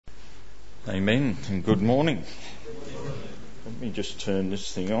Amen and good morning. Let me just turn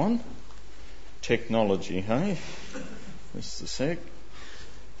this thing on. Technology, hey? Just a sec.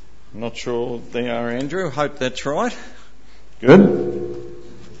 Not sure they are, Andrew. Hope that's right. Good.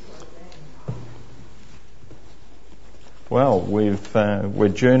 Well, we're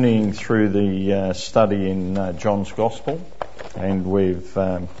journeying through the study in John's Gospel, and we've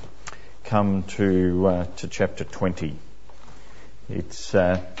come to chapter 20. It's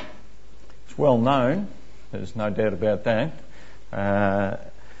well known, there's no doubt about that.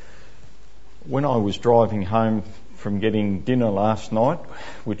 When I was driving home from getting dinner last night,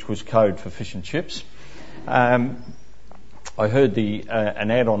 which was code for fish and chips, I heard an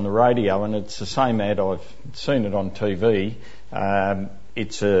ad on the radio, and it's the same ad, I've seen it on TV.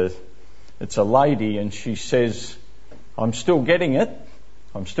 It's a lady, and she says, I'm still getting it,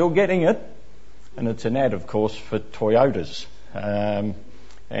 and it's an ad, of course, for Toyotas.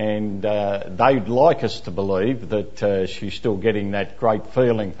 And they'd like us to believe that she's still getting that great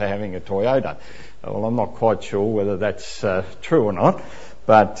feeling for having a Toyota. Well, I'm not quite sure whether that's true or not,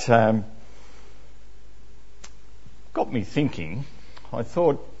 but got me thinking. I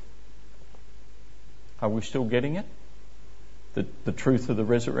thought, are we still getting it? The truth of the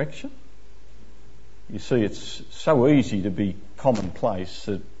resurrection? You see, it's so easy to be commonplace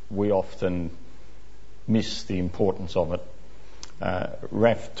that we often miss the importance of it.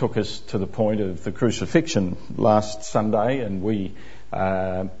 Raf took us to the point of the crucifixion last Sunday, and we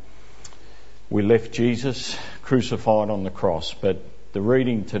left Jesus crucified on the cross. But the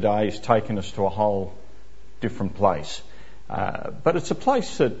reading today has taken us to a whole different place. But it's a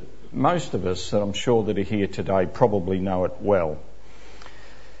place that most of us, that I'm sure that are here today, probably know it well.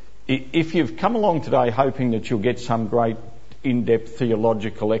 If you've come along today hoping that you'll get some great in-depth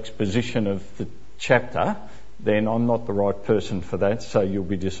theological exposition of the chapter, then I'm not the right person for that, so you'll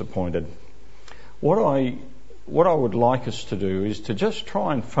be disappointed. What I would like us to do is to just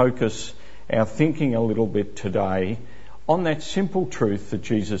try and focus our thinking a little bit today on that simple truth that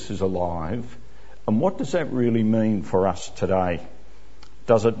Jesus is alive, and what does that really mean for us today?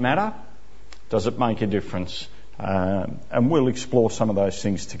 Does it matter? Does it make a difference? And we'll explore some of those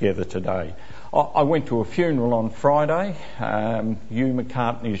things together today. I went to a funeral on Friday, Hugh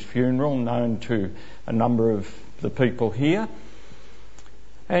McCartney's funeral, known to a number of the people here.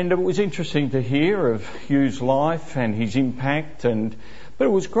 And it was interesting to hear of Hugh's life and his impact, but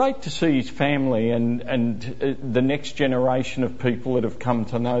it was great to see his family and the next generation of people that have come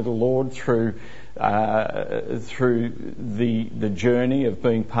to know the Lord through the journey of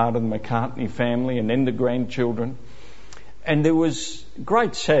being part of the McCartney family, and then the grandchildren. And there was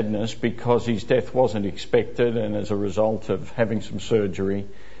great sadness because his death wasn't expected, and as a result of having some surgery,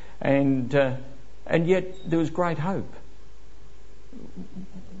 and yet there was great hope.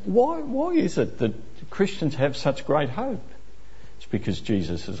 Why is it that Christians have such great hope? It's because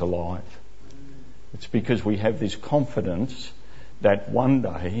Jesus is alive. It's because we have this confidence that one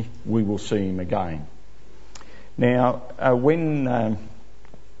day we will see him again. Now,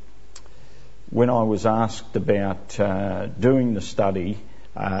 when I was asked about doing the study,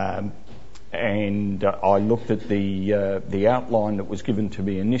 and I looked at the outline that was given to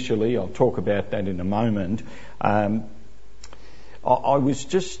me initially, I'll talk about that in a moment, I was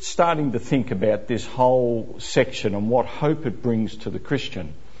just starting to think about this whole section and what hope it brings to the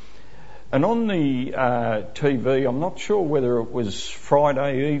Christian. And on the TV, I'm not sure whether it was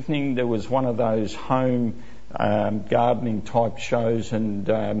Friday evening, there was one of those home gardening type shows, and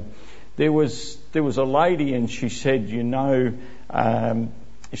there was a lady, and she said,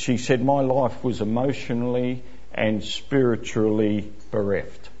 she said, my life was emotionally and spiritually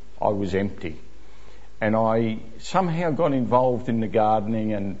bereft. I was empty. And I somehow got involved in the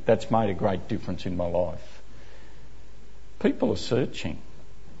gardening, and that's made a great difference in my life. People are searching.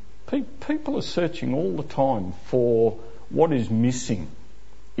 People are searching all the time for what is missing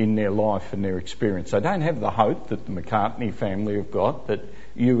in their life and their experience. They don't have the hope that the McCartney family have got, that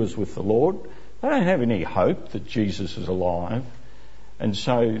you is with the Lord. They don't have any hope that Jesus is alive, and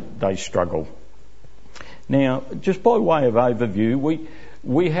so they struggle. Now, just by way of overview,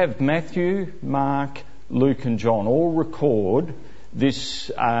 we have Matthew, Mark, Luke and John all record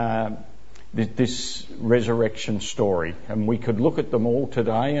this resurrection story, and we could look at them all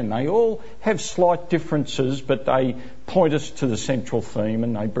today, and they all have slight differences, but they point us to the central theme,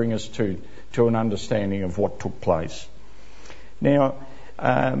 and they bring us to an understanding of what took place. Now,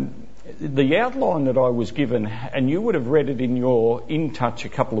 the outline that I was given, and you would have read it in your In Touch a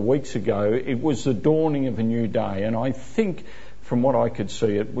couple of weeks ago, it was the dawning of a new day, and I think from what I could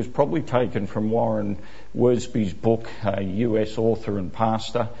see it was probably taken from Warren Worsby's book, a US author and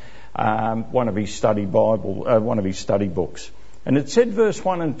pastor, one of his study books. And it said, verse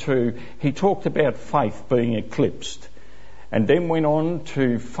 1 and 2, he talked about faith being eclipsed, and then went on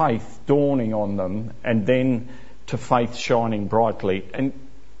to faith dawning on them, and then to faith shining brightly. And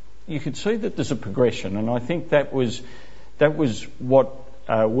you could see that there's a progression, and I think that was what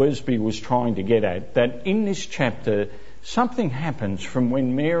Worsby was trying to get at, that in this chapter something happens from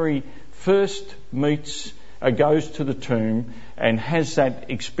when Mary first goes to the tomb and has that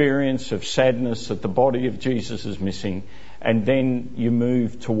experience of sadness that the body of Jesus is missing, and then you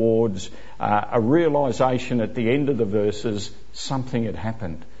move towards a realisation at the end of the verses something had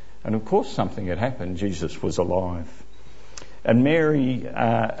happened. And of course something had happened. Jesus was alive. And Mary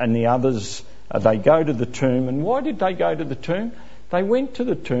and the others, they go to the tomb. And why did they go to the tomb? They went to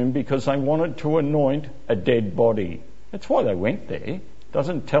the tomb because they wanted to anoint a dead body. That's why they went there. It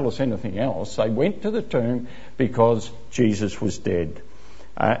doesn't tell us anything else. They went to the tomb because Jesus was dead.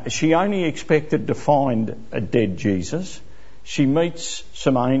 She only expected to find a dead Jesus. She meets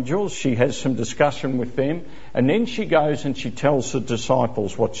some angels, she has some discussion with them, and then she goes and she tells the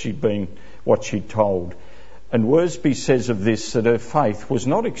disciples what she'd told. And Worsby says of this that her faith was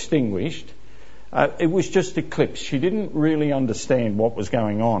not extinguished, it was just eclipsed. She didn't really understand what was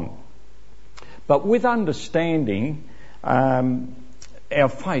going on. But with understanding, our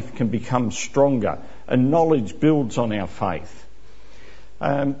faith can become stronger, and knowledge builds on our faith.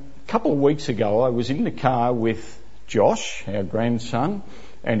 A couple of weeks ago I was in the car with Josh, our grandson,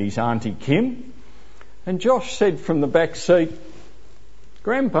 and his auntie Kim, and Josh said from the back seat,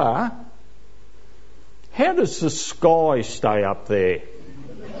 "Grandpa, how does the sky stay up there?"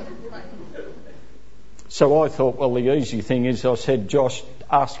 So I thought, well, the easy thing is, I said, "Josh,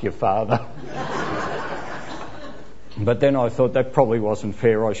 ask your father." But then I thought that probably wasn't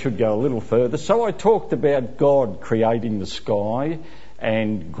fair, I should go a little further. So I talked about God creating the sky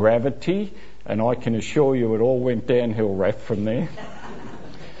and gravity, and I can assure you it all went downhill from there.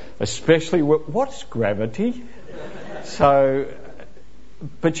 Especially, what's gravity? So,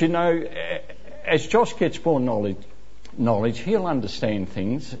 but you know, as Josh gets more knowledge, he'll understand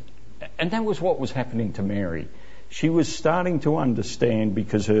things. And that was what was happening to Mary. She was starting to understand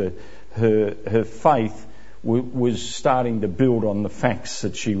because her faith was starting to build on the facts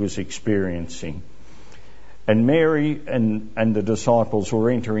that she was experiencing. And Mary and the disciples were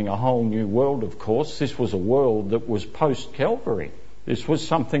entering a whole new world, of course. This was a world that was post-Calvary. This was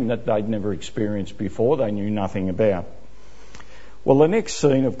something that they'd never experienced before, they knew nothing about. Well, the next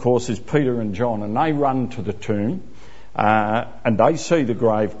scene, of course, is Peter and John, and they run to the tomb, and they see the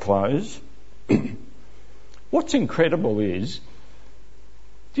grave closed. What's incredible is,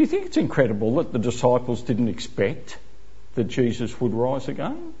 do you think it's incredible that the disciples didn't expect that Jesus would rise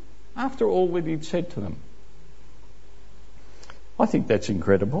again after all that he'd said to them? I think that's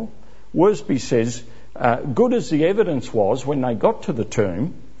incredible. Worsby says, good as the evidence was when they got to the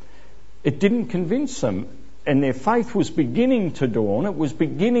tomb, it didn't convince them, and their faith was beginning to dawn, it was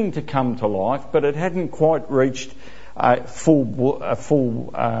beginning to come to life, but it hadn't quite reached a full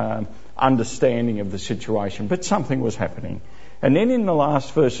understanding of the situation, but something was happening. And then in the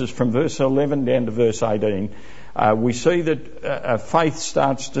last verses, from verse 11 down to verse 18, we see that faith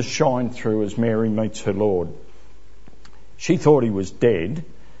starts to shine through as Mary meets her Lord. She thought he was dead.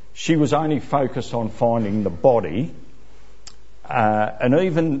 She was only focused on finding the body. And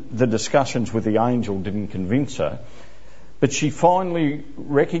even the discussions with the angel didn't convince her. But she finally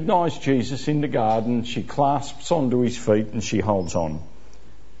recognised Jesus in the garden. She clasps onto his feet and she holds on.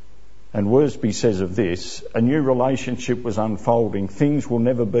 And Worsby says of this, a new relationship was unfolding. Things will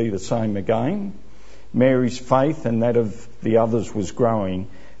never be the same again. Mary's faith and that of the others was growing.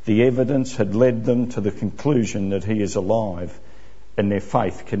 The evidence had led them to the conclusion that he is alive, and their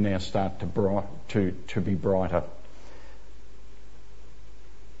faith can now start to be brighter.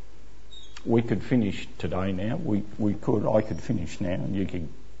 We could finish today now. I could finish now, and you could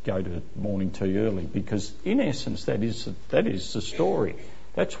go to morning tea early, because in essence that is the story.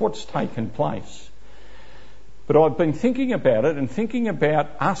 That's what's taken place. But I've been thinking about it and thinking about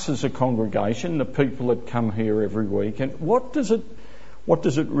us as a congregation, the people that come here every week, and what does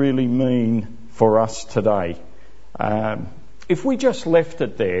it really mean for us today? If we just left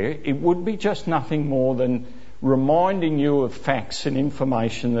it there, it would be just nothing more than reminding you of facts and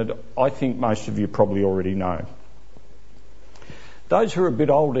information that I think most of you probably already know. Those who are a bit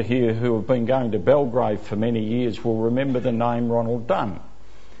older here who have been going to Belgrave for many years will remember the name Ronald Dunn.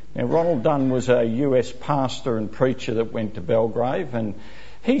 Now, Ronald Dunn was a US pastor and preacher that went to Belgrave, and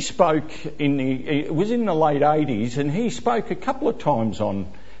he spoke it was in the late 80s, and he spoke a couple of times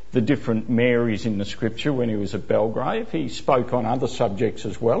on the different Marys in the scripture when he was at Belgrave. He spoke on other subjects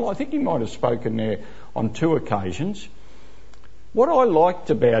as well. I think he might have spoken there on 2 occasions. What I liked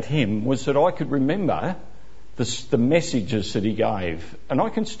about him was that I could remember the messages that he gave, and I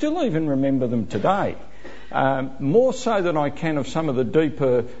can still even remember them today, more so than I can of some of the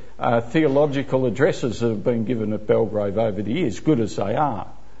deeper theological addresses that have been given at Belgrave over the years, good as they are.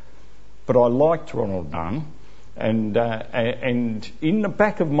 But I liked Ronald Nunn, and in the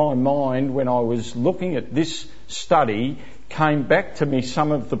back of my mind when I was looking at this study came back to me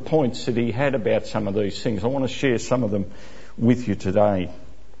some of the points that he had about some of these things. I want to share some of them with you today.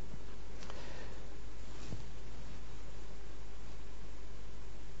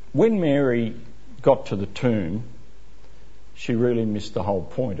 When Mary got to the tomb, she really missed the whole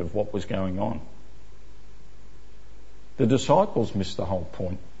point of what was going on. The disciples missed the whole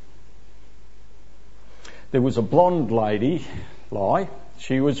point. There was a blonde lady,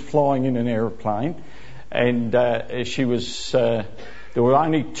 she was flying in an aeroplane, and there were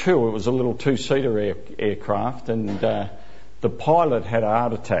only 2. It was a little 2-seater aircraft, and the pilot had a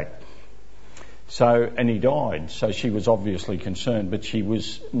heart attack. And he died, so she was obviously concerned, but she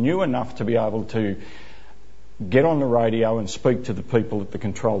knew enough to be able to get on the radio and speak to the people at the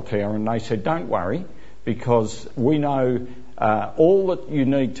control tower, and they said, don't worry, because we know all that you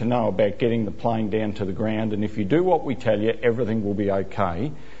need to know about getting the plane down to the ground, and if you do what we tell you, everything will be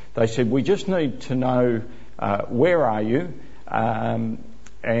okay. They said, we just need to know where are you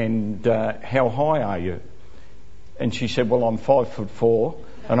and how high are you? And she said, well, I'm 5'4",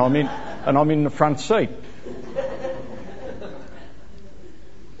 and I'm in the front seat.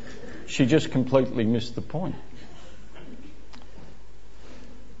 She just completely missed the point.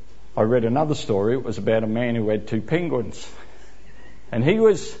 I read another story. It was about a man who had 2 penguins, and he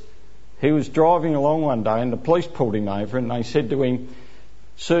was driving along one day, and the police pulled him over, and they said to him,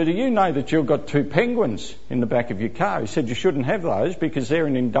 "Sir, do you know that you've got 2 penguins in the back of your car?" He said, "You shouldn't have those because they're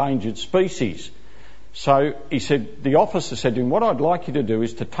an endangered species." So he said, the officer said to him, "What I'd like you to do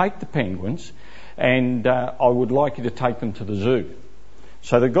is to take the penguins, and I would like you to take them to the zoo."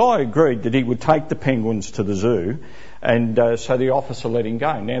 So the guy agreed that he would take the penguins to the zoo, and so the officer let him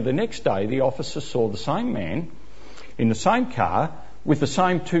go. Now the next day the officer saw the same man in the same car with the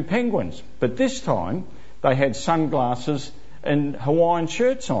same 2 penguins, but this time they had sunglasses and Hawaiian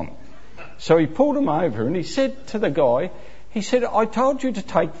shirts on. So he pulled them over and he said to the guy, "I told you to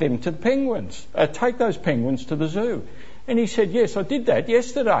take them to the penguins, take those penguins to the zoo." And he said, "Yes, I did that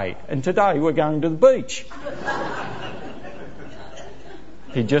yesterday, and today we're going to the beach."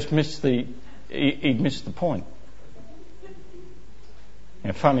 He just missed he'd missed the point.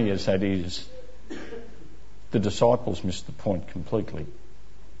 Now, funny as that is, the disciples missed the point completely.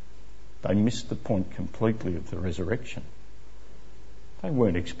 They missed the point completely of the resurrection. They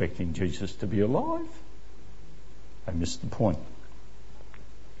weren't expecting Jesus to be alive. They missed the point.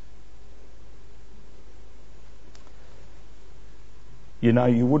 You know,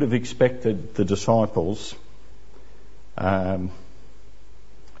 you would have expected the disciples to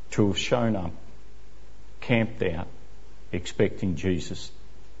have shown up, camped out, expecting Jesus.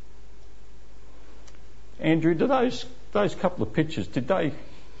 Andrew, do those couple of pictures, did they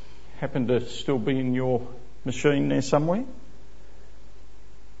happen to still be in your machine there somewhere?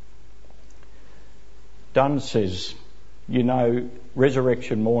 Dunn says, you know,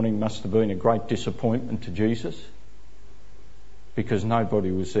 resurrection morning must have been a great disappointment to Jesus because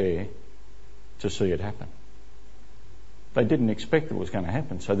nobody was there to see it happen. They didn't expect it was going to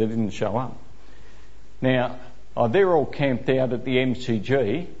happen, so they didn't show up. Now, they're all camped out at the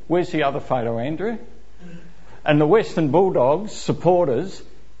MCG. Where's the other photo, Andrew? And the Western Bulldogs supporters,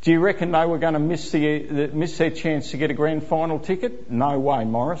 do you reckon they were going to miss their chance to get a grand final ticket? No way,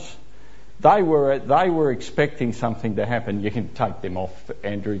 Morris. They were expecting something to happen. You can take them off,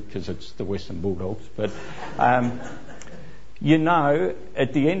 Andrew, because it's the Western Bulldogs. But, you know,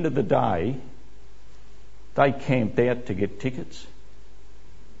 at the end of the day, they camped out to get tickets.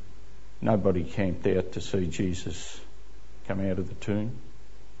 Nobody camped out to see Jesus come out of the tomb.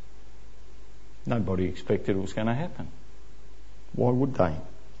 Nobody expected it was going to happen. Why would they?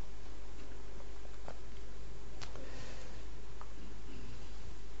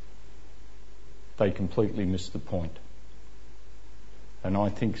 They completely missed the point. And I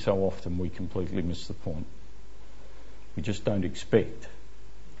think so often we completely miss the point. We just don't expect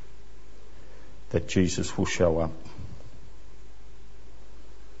that Jesus will show up.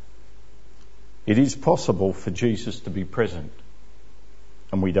 It is possible for Jesus to be present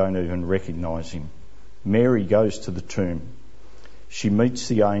and we don't even recognise him. Mary goes to the tomb. She meets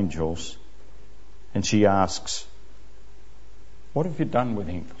the angels and she asks, What have you done with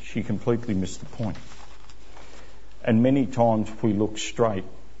him? She completely missed the point. And many times we look straight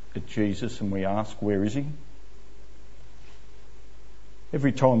at Jesus and we ask, where is he?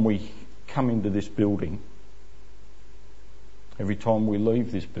 Every time we come into this building, every time we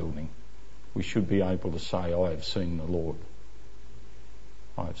leave this building, we should be able to say, I have seen the Lord.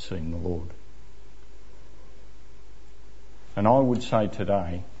 I have seen the Lord. And I would say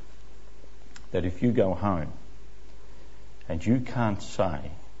today that if you go home and you can't say,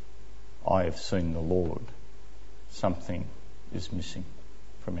 I have seen the Lord, something is missing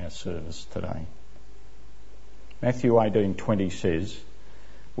from our service today. Matthew 18:20 says,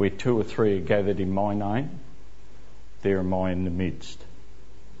 where 2 or 3 are gathered in my name, there am I in the midst.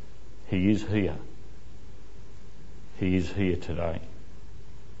 He is here. He is here today.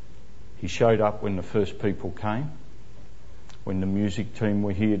 He showed up when the first people came, when the music team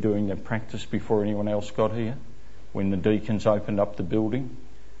were here doing their practice before anyone else got here, when the deacons opened up the building.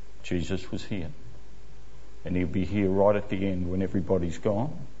 Jesus was here. And he'll be here right at the end when everybody's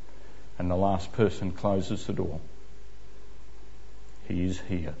gone and the last person closes the door. He is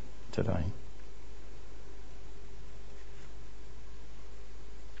here today.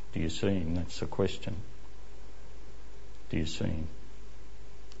 Do you see him? That's the question. Do you see him?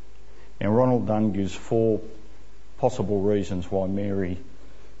 Now, Ronald Dunn gives 4 possible reasons why Mary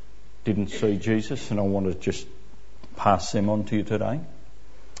didn't see Jesus, and I want to just pass them on to you today.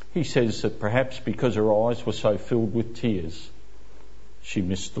 He says that perhaps because her eyes were so filled with tears, she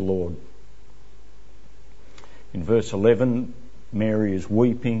missed the Lord. In verse 11, Mary is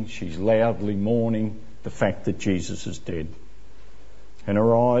weeping. She's loudly mourning the fact that Jesus is dead. And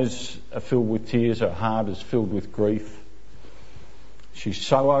her eyes are filled with tears. Her heart is filled with grief. She's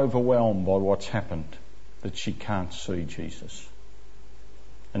so overwhelmed by what's happened that she can't see Jesus.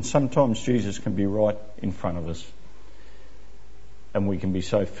 And sometimes Jesus can be right in front of us. And we can be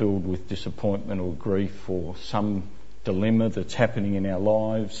so filled with disappointment or grief or some dilemma that's happening in our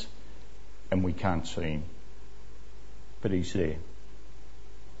lives and we can't see him. But he's there.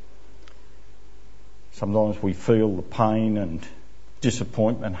 Sometimes we feel the pain and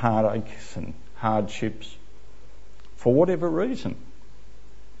disappointment, heartaches and hardships for whatever reason.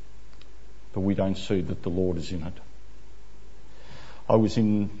 But we don't see that the Lord is in it. I was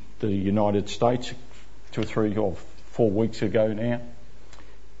in the United States 2 or 3 or 4 weeks ago now,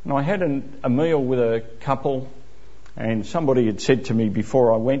 and I had a meal with a couple, and somebody had said to me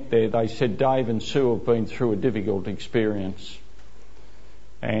before I went there, they said, Dave and Sue have been through a difficult experience.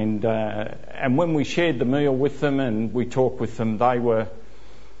 And when we shared the meal with them and we talked with them, they were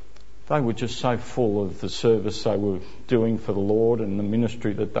just so full of the service they were doing for the Lord and the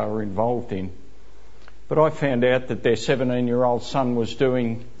ministry that they were involved in. But I found out that their 17-year-old son was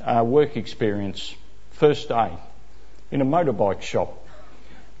doing a work experience, first day, in a motorbike shop,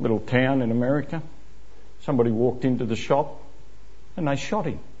 little town in America. Somebody walked into the shop and they shot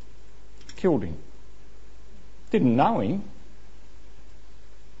him, killed him. Didn't know him.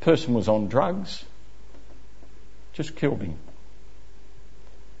 Person was on drugs, just killed him.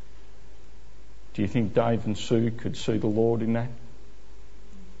 Do you think Dave and Sue could see the Lord in that?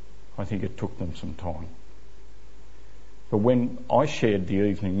 I think it took them some time. But when I shared the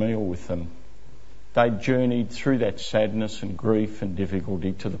evening meal with them, they journeyed through that sadness and grief and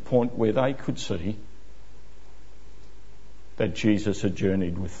difficulty to the point where they could see that Jesus had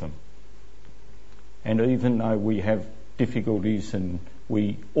journeyed with them. And even though we have difficulties and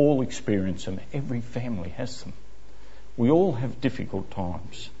we all experience them, every family has them. We all have difficult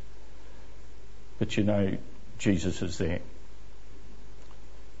times. But you know, Jesus is there.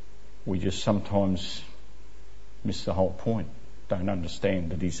 We just sometimes miss the whole point. Don't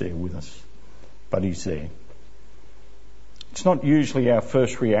understand that he's there with us. But he's there. It's not usually our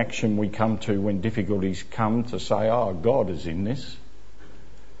first reaction we come to when difficulties come to say, oh, God is in this.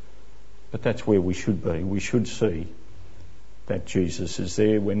 But that's where we should be. We should see that Jesus is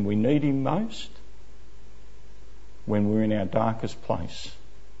there when we need him most, when we're in our darkest place.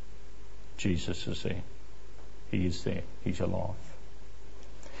 Jesus is there. He is there. He's alive.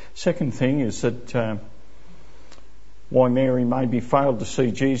 Second thing is that why Mary maybe failed to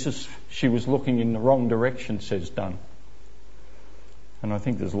see Jesus, she was looking in the wrong direction, says Dunn. And I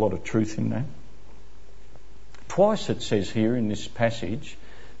think there's a lot of truth in that. Twice it says here in this passage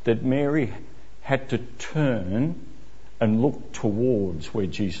that Mary had to turn and look towards where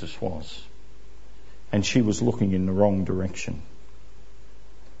Jesus was. And she was looking in the wrong direction.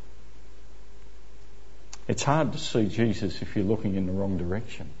 It's hard to see Jesus if you're looking in the wrong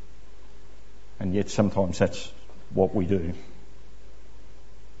direction. And yet sometimes that's what we do.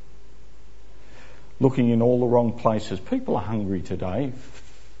 looking in all the wrong places. People are hungry today.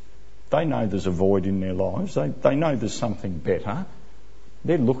 They know there's a void in their lives. They know there's something better.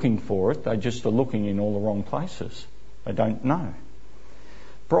 They're looking for it. They just are looking in all the wrong places. They don't know.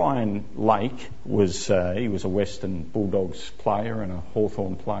 Brian Lake was a Western Bulldogs player and a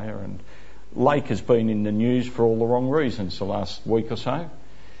Hawthorn player, and Lake has been in the news for all the wrong reasons the last week or so.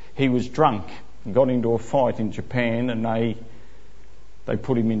 He was drunk and got into a fight in Japan, and they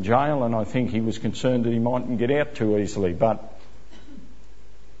put him in jail, and I think he was concerned that he mightn't get out too easily. But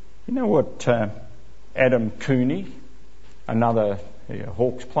you know what Adam Cooney, another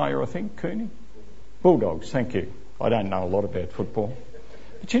Hawks player, I think, Cooney? Bulldogs, thank you. I don't know a lot about football.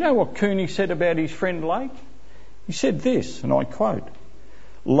 But you know what Cooney said about his friend Lake? He said this, and I quote,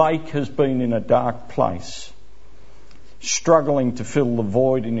 "Lake has been in a dark place, struggling to fill the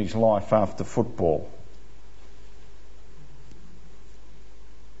void in his life after football.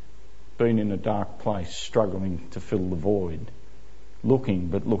 Been in a dark place, struggling to fill the void,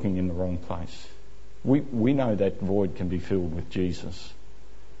 looking in the wrong place." We know that void can be filled with Jesus,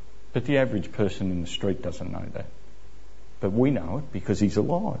 but the average person in the street doesn't know that. But we know it because he's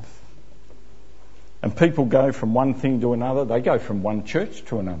alive. And people go from one thing to another. They go from one church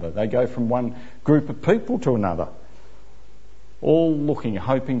to another. They go from one group of people to another, all looking,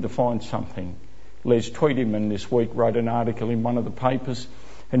 hoping to find something. Les Tweedyman this week wrote an article in one of the papers,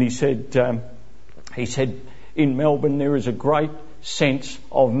 and he said, in Melbourne there is a great sense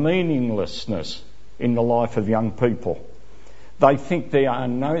of meaninglessness in the life of young people. They think they're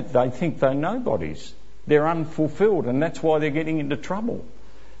nobodies. They're unfulfilled, and that's why they're getting into trouble.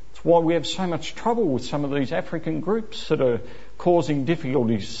 It's why we have so much trouble with some of these African groups that are causing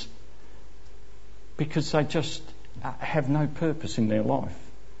difficulties, because they just have no purpose in their life,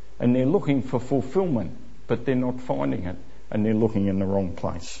 and they're looking for fulfilment, but they're not finding it, and they're looking in the wrong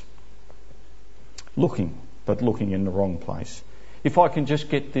place. Looking in the wrong place. If I can just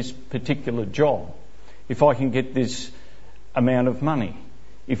get this particular job, if I can get this amount of money,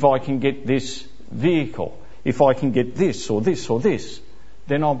 if I can get this vehicle, if I can get this or this or this,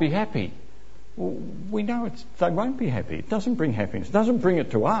 then I'll be happy. Well, we know they won't be happy. It doesn't bring happiness. It doesn't bring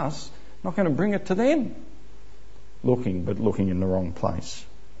it to us. Not going to bring it to them. Looking in the wrong place.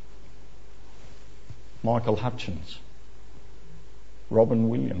 Michael Hutchins, Robin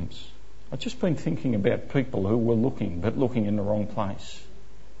Williams. I've just been thinking about people who were looking in the wrong place.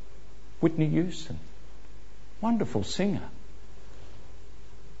 Whitney Houston, wonderful singer.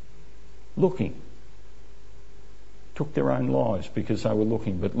 Took their own lives because they were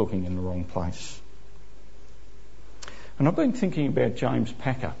looking in the wrong place. And I've been thinking about James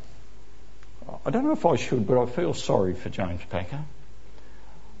Packer. I don't know if I should, but I feel sorry for James Packer.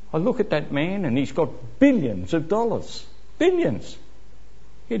 I look at that man and he's got billions of dollars. Billions.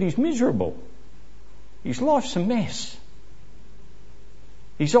 Yet he's miserable. His life's a mess.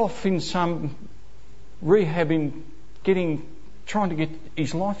 He's off in some rehab trying to get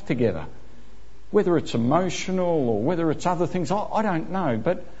his life together. Whether it's emotional or whether it's other things, I don't know,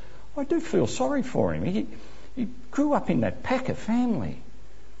 but I do feel sorry for him. He grew up in that Packer family,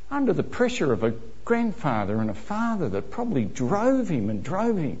 under the pressure of a grandfather and a father that probably drove him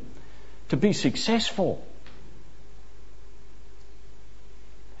to be successful.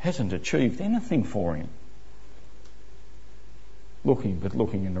 Hasn't achieved anything for him. Looking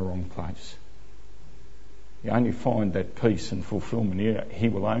in the wrong place. You only find that peace and fulfilment. He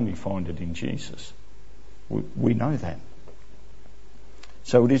will only find it in Jesus. We know that.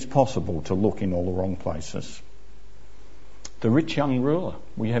 So it is possible to look in all the wrong places. The rich young ruler,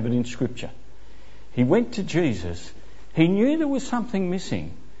 we have it in Scripture. He went to Jesus. He knew there was something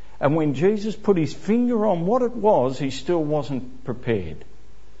missing. And when Jesus put his finger on what it was, he still wasn't prepared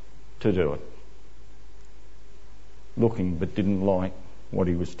to do it. Looking but didn't like what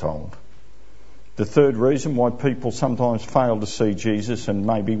he was told. The third reason why people sometimes fail to see Jesus, and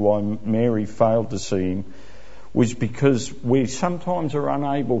maybe why Mary failed to see him, was because we sometimes are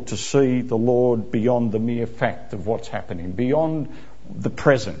unable to see the Lord beyond the mere fact of what's happening, beyond the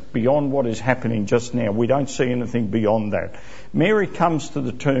present, beyond what is happening just now. We don't see anything beyond that. Mary comes to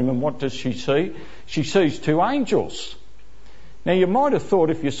the tomb, and what does she see? She sees two angels. Now, you might have thought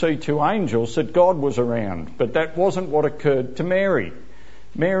if you see two angels that God was around, but that wasn't what occurred to Mary.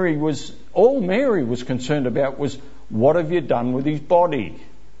 All Mary was concerned about was, what have you done with his body?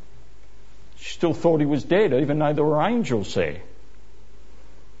 She still thought he was dead, even though there were angels there.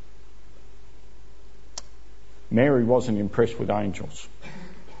 Mary wasn't impressed with angels.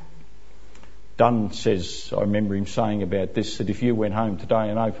 Dunn says, I remember him saying about this, that if you went home today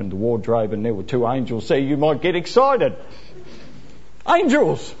and opened the wardrobe and there were two angels there, you might get excited.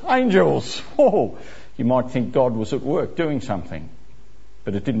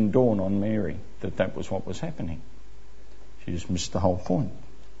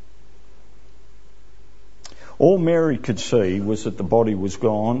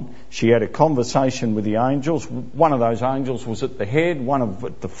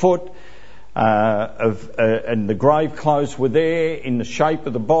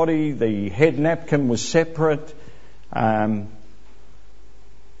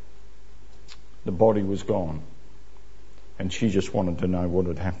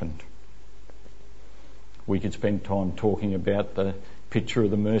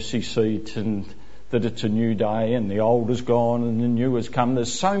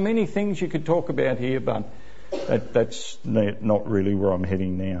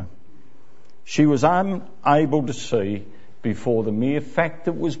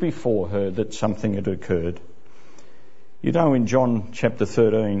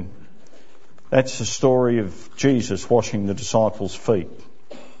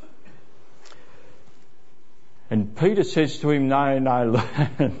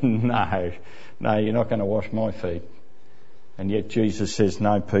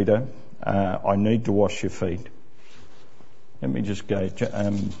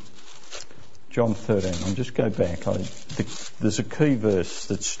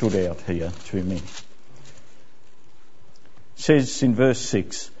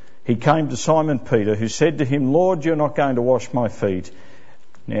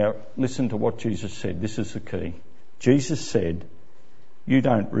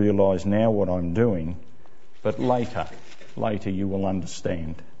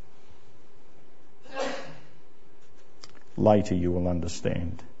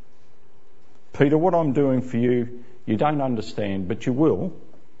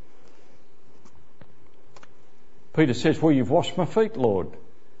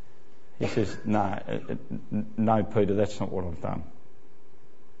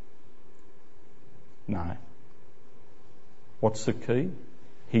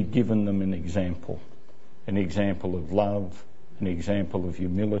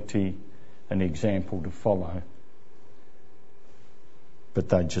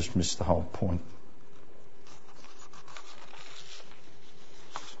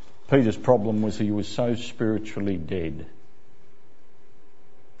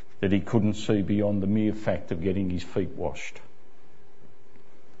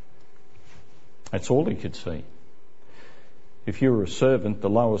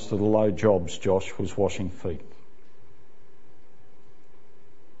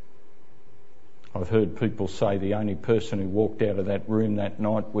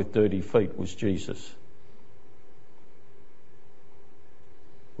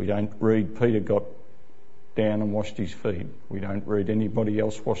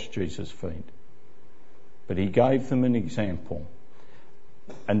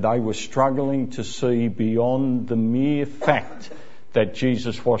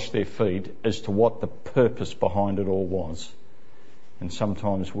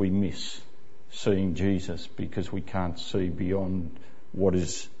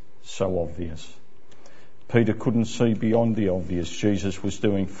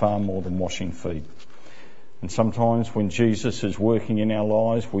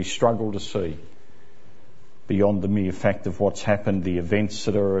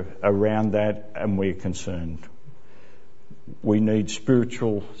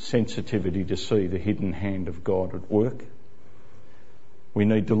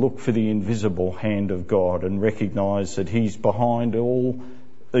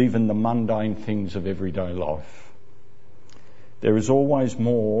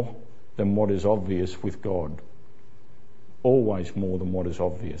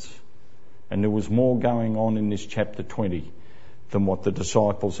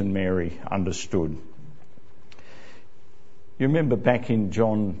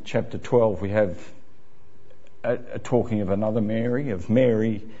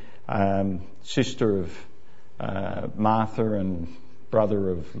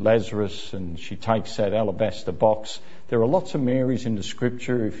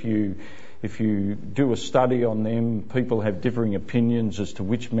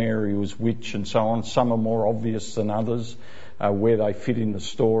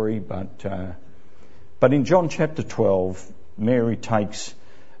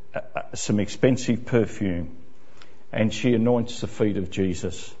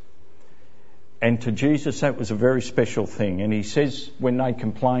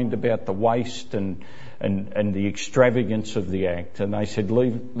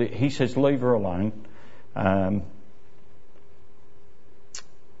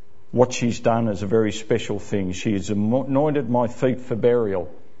 what she's done is a very special thing. She has anointed my feet for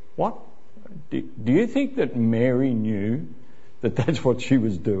burial. What? Do you think that Mary knew that that's what she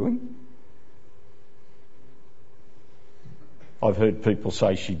was doing? I've heard people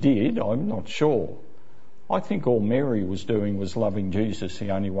say she did. I'm not sure. I think all Mary was doing was loving Jesus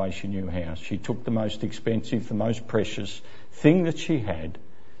the only way she knew how. She took the most expensive, the most precious thing that she had,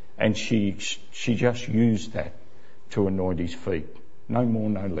 and she just used that to anoint his feet. No more,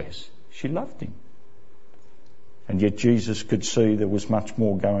 no less. She loved him. And yet Jesus could see there was much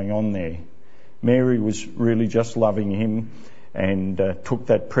more going on there. Mary was really just loving him and took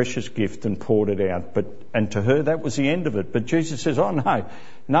that precious gift and poured it out. And to her, that was the end of it. But Jesus says, oh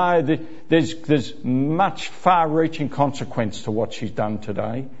no, there's much far-reaching consequence to what she's done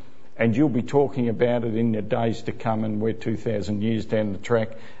today. And you'll be talking about it in the days to come, and we're 2,000 years down the track.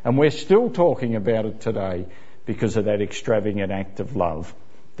 And we're still talking about it today because of that extravagant act of love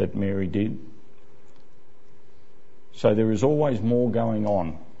that Mary did. So there is always more going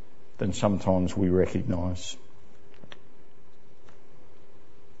on than sometimes we recognise.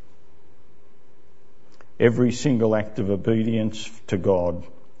 Every single act of obedience to God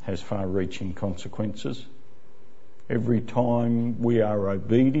has far-reaching consequences. Every time we are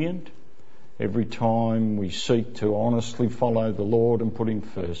obedient, every time we seek to honestly follow the Lord and put him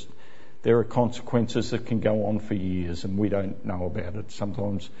first, there are consequences that can go on for years and we don't know about it.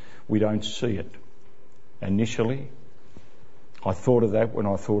 Sometimes we don't see it. Initially, I thought of that when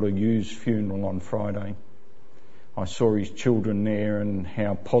I thought of Hugh's funeral on Friday. I saw his children there and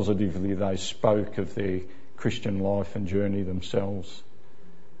how positively they spoke of their Christian life and journey themselves.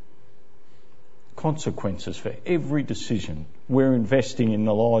 Consequences for every decision. We're investing in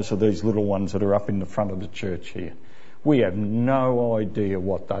the lives of these little ones that are up in the front of the church here. We have no idea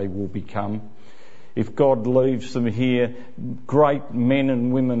what they will become. If God leaves them here, great men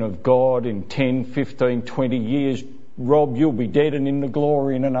and women of God in 10, 15, 20 years, Rob, you'll be dead and in the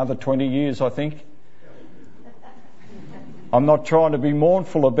glory in another 20 years, I think. I'm not trying to be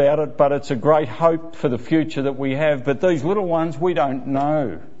mournful about it, but it's a great hope for the future that we have. But these little ones, we don't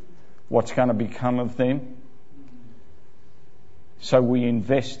know what's going to become of them. So we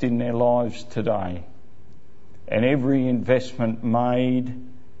invest in their lives today. And every investment made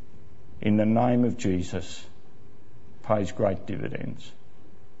in the name of Jesus pays great dividends.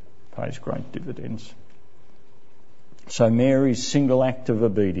 Pays great dividends. So Mary's single act of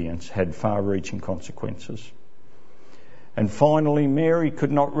obedience had far-reaching consequences. And finally, Mary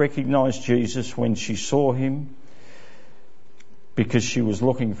could not recognise Jesus when she saw him because she was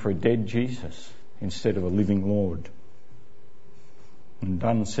looking for a dead Jesus instead of a living Lord. And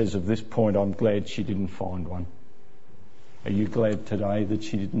Dunn says of this point, I'm glad she didn't find one. Are you glad today that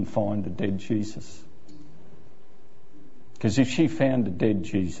she didn't find a dead Jesus? Because if she found a dead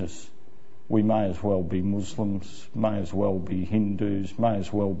Jesus, we may as well be Muslims, may as well be Hindus, may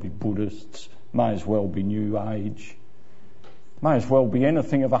as well be Buddhists, may as well be New Age, may as well be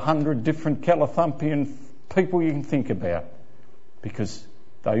anything of 100 different Calathumpian people you can think about, because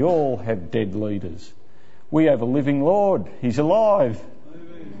they all have dead leaders. We have a living Lord. He's alive.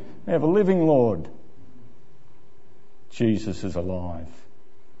 Amen. We have a living Lord. Jesus is alive.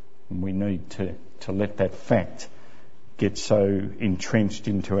 And we need to let that fact get so entrenched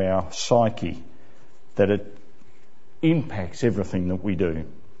into our psyche that it impacts everything that we do.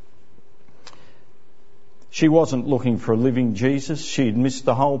 She wasn't looking for a living Jesus. She had missed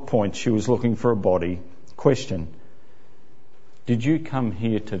the whole point. She was looking for a body. Question: did you come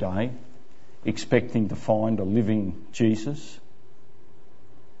here today expecting to find a living Jesus?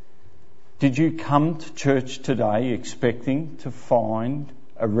 Did you come to church today expecting to find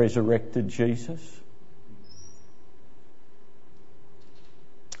a resurrected Jesus?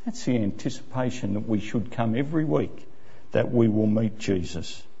 That's the anticipation that we should come every week, that we will meet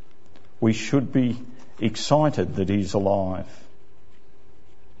Jesus. We should be excited that he's alive.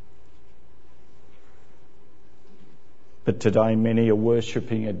 But today many are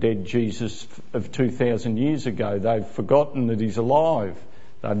worshipping a dead Jesus of 2,000 years ago. They've forgotten that he's alive.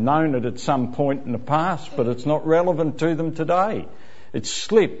 They've known it at some point in the past, but it's not relevant to them today. It's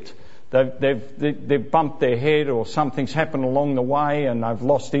slipped. They've bumped their head, or something's happened along the way and they've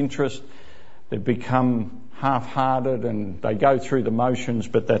lost interest. They've become half-hearted and they go through the motions,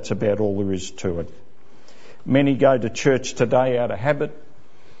 but that's about all there is to it. Many go to church today out of habit.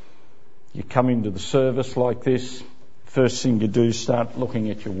 You come into the service like this. First thing you do is start looking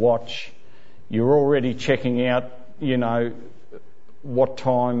at your watch. You're already checking out, what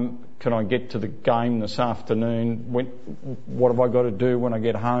time can I get to the game this afternoon? What have I got to do when I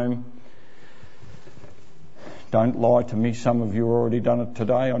get home? Don't lie to me. Some of you have already done it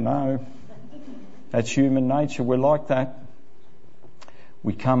today, I know. That's human nature. We're like that.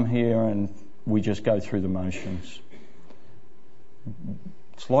 We come here and we just go through the motions.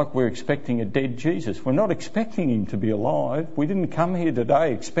 It's like we're expecting a dead Jesus. We're not expecting him to be alive. We didn't come here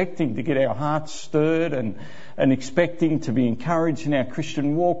today expecting to get our hearts stirred and expecting to be encouraged in our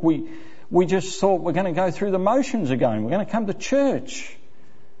Christian walk. We just thought we're going to go through the motions again. We're going to come to church.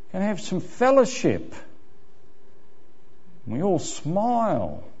 We're going to have some fellowship. We all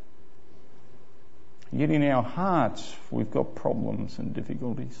smile. Yet in our hearts, we've got problems and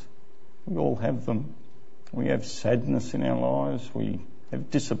difficulties. We all have them. We have sadness in our lives. We have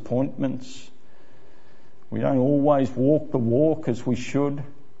disappointments. We don't always walk the walk as we should.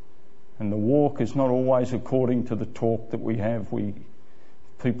 And the walk is not always according to the talk that we have.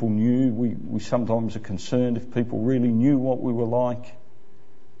 People knew, we sometimes are concerned if people really knew what we were like.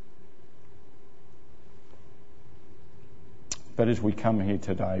 But as we come here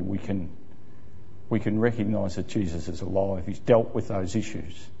today, we can recognise that Jesus is alive. He's dealt with those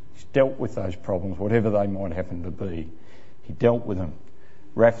issues. He's dealt with those problems, whatever they might happen to be. He dealt with them.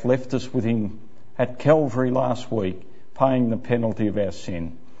 Raph left us with him at Calvary last week, paying the penalty of our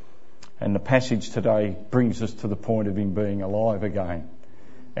sin. And the passage today brings us to the point of him being alive again.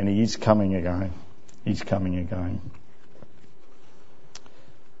 And he is coming again. He's coming again.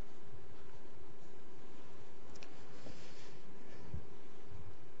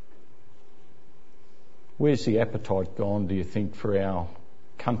 Where's the appetite gone, do you think, for our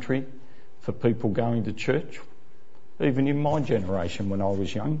country, for people going to church? Even in my generation, when I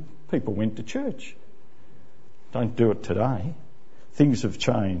was young, people went to church. Don't do it today. Things have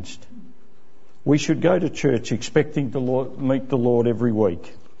changed. We should go to church expecting to meet the Lord every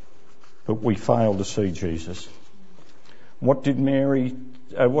week, but we fail to see Jesus. What did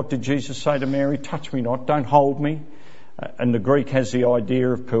Jesus say to Mary? Touch me not, don't hold me. And the Greek has the idea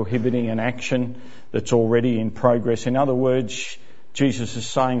of prohibiting an action that's already in progress. In other words, Jesus is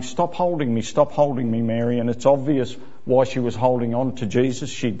saying, stop holding me, Mary. And it's obvious why she was holding on to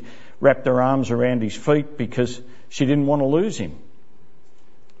Jesus. She'd wrapped her arms around his feet because she didn't want to lose him.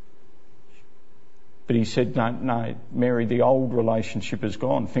 But he said, no, Mary, the old relationship is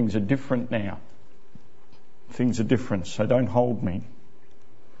gone. Things are different now. Things are different, so don't hold me.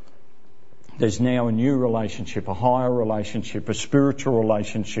 There's now a new relationship, a higher relationship, a spiritual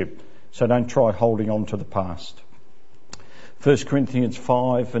relationship. So don't try holding on to the past. 1 Corinthians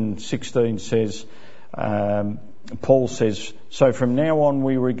 5 and 16 says, Paul says, so from now on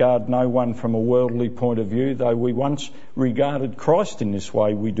we regard no one from a worldly point of view, though we once regarded Christ in this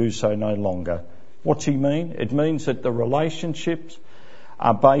way, we do so no longer. What's he mean? It means that the relationships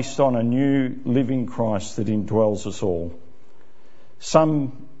are based on a new living Christ that indwells us all.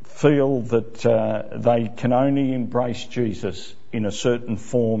 Some feel that they can only embrace Jesus in a certain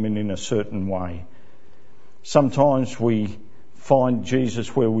form and in a certain way. Sometimes we find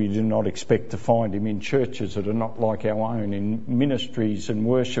Jesus where we do not expect to find him, in churches that are not like our own, in ministries and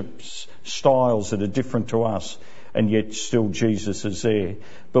worship styles that are different to us, and yet still Jesus is there.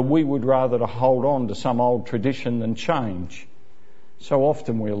 But we would rather to hold on to some old tradition than change. So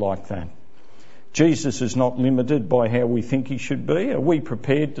often we're like that. Jesus is not limited by how we think he should be. Are we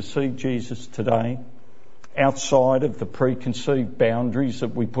prepared to see Jesus today outside of the preconceived boundaries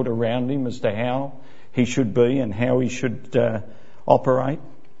that we put around him as to how he should be and how he should operate?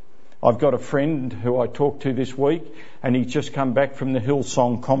 I've got a friend who I talked to this week, and he's just come back from the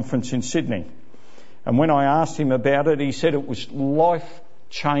Hillsong conference in Sydney. And when I asked him about it, he said it was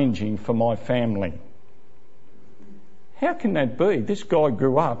life-changing for my family. How can that be? This guy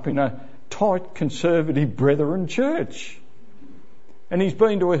grew up in a tight conservative Brethren church. And he's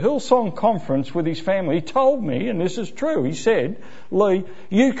been to a Hillsong conference with his family. He told me, and this is true, he said, Lee,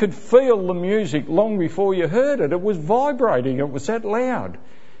 you could feel the music long before you heard it. It was vibrating. It was that loud.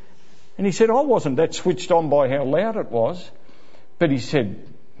 And he said, I wasn't that switched on by how loud it was. But he said,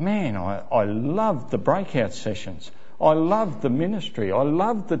 man, I loved the breakout sessions. I loved the ministry. I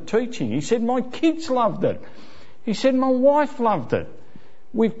loved the teaching. He said, my kids loved it. He said, my wife loved it.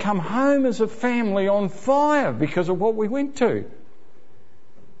 We've come home as a family on fire because of what we went to.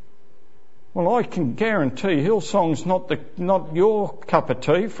 Well, I can guarantee Hillsong's not your cup of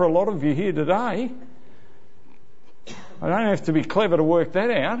tea for a lot of you here today. I don't have to be clever to work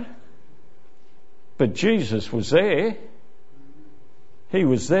that out. But Jesus was there. He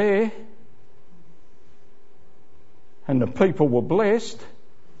was there. And the people were blessed.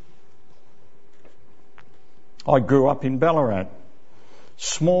 I grew up in Ballarat.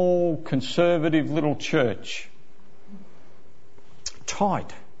 Small, conservative little church.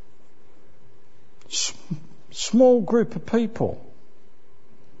 Tight. Small group of people.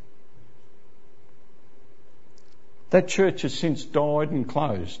 That church has since died and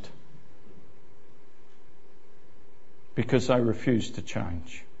closed because they refused to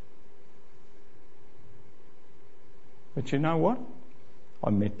change. But you know what? I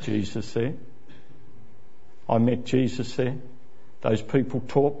met Jesus there. I met Jesus there. Those people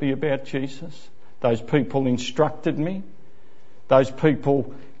taught me about Jesus. Those people instructed me. Those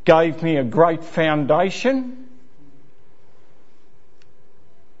people gave me a great foundation.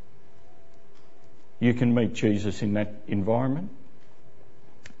 You can meet Jesus in that environment,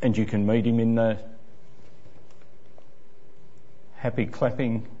 and you can meet him in the happy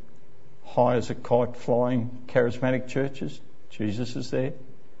clapping, high as a kite flying charismatic churches. Jesus is there.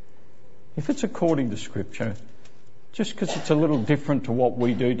 If it's according to Scripture, just because it's a little different to what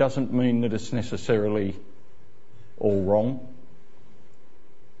we do doesn't mean that it's necessarily all wrong.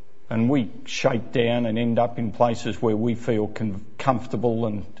 And we shake down and end up in places where we feel comfortable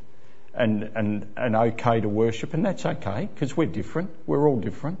and okay to worship, and that's okay because we're different. We're all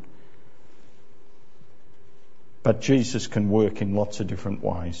different. But Jesus can work in lots of different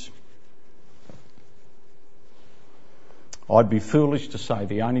ways. I'd be foolish to say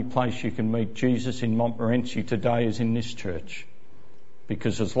the only place you can meet Jesus in Montmorency today is in this church,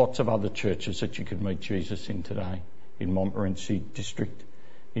 because there's lots of other churches that you could meet Jesus in today, in Montmorency district,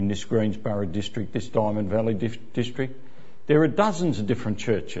 in this Greensborough district, this Diamond Valley district. There are dozens of different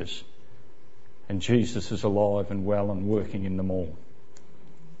churches, and Jesus is alive and well and working in them all.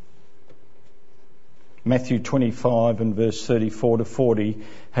 Matthew 25 and verse 34 to 40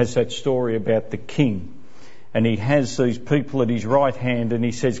 has that story about the king. And he has these people at his right hand and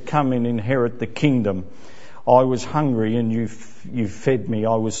he says, come and inherit the kingdom. I was hungry and you fed me.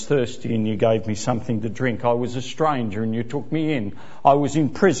 I was thirsty and you gave me something to drink. I was a stranger and you took me in. I was in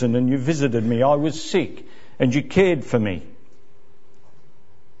prison and you visited me. I was sick and you cared for me.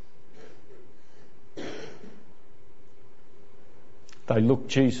 They looked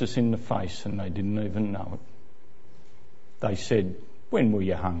Jesus in the face and they didn't even know it. They said, when were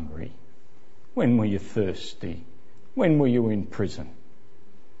you hungry? When were you thirsty? When were you in prison?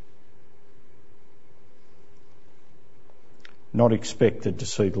 Not expected to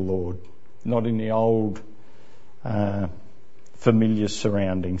see the Lord. Not in the old familiar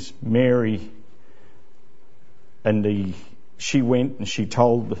surroundings. Mary, she went and she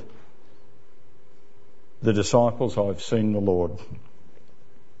told the disciples, I've seen the Lord.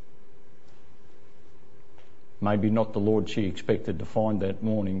 Maybe not the Lord she expected to find that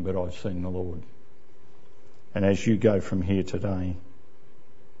morning, but I've seen the Lord. And as you go from here today,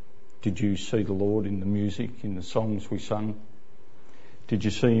 did you see the Lord in the music, in the songs we sung? Did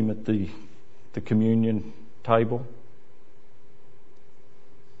you see him at the communion table?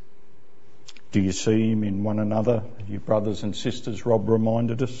 Do you see him in one another, your brothers and sisters? Rob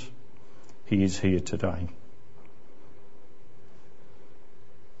reminded us. He is here today.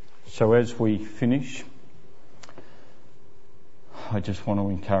 So as we finish, I just want to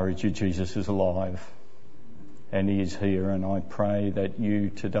encourage you, Jesus is alive and he is here, and I pray that you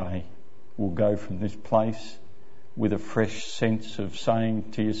today will go from this place with a fresh sense of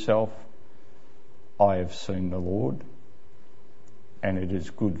saying to yourself, I have seen the Lord and it is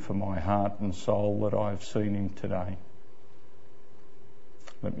good for my heart and soul that I have seen him today.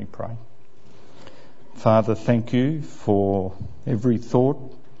 Let me pray. Father, thank you for every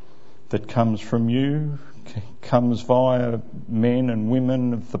thought that comes from you, comes via men and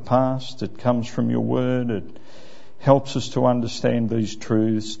women of the past. It comes from your word. It helps us to understand these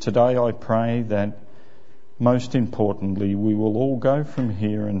truths. Today I pray that most importantly we will all go from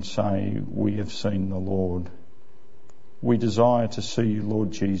here and say, we have seen the Lord. We desire to see you,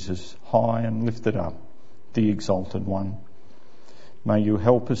 Lord Jesus, high and lifted up, the exalted one. May you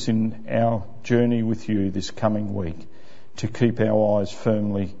help us in our journey with you this coming week to keep our eyes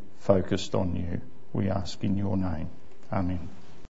firmly focused on you. We ask in your name. Amen.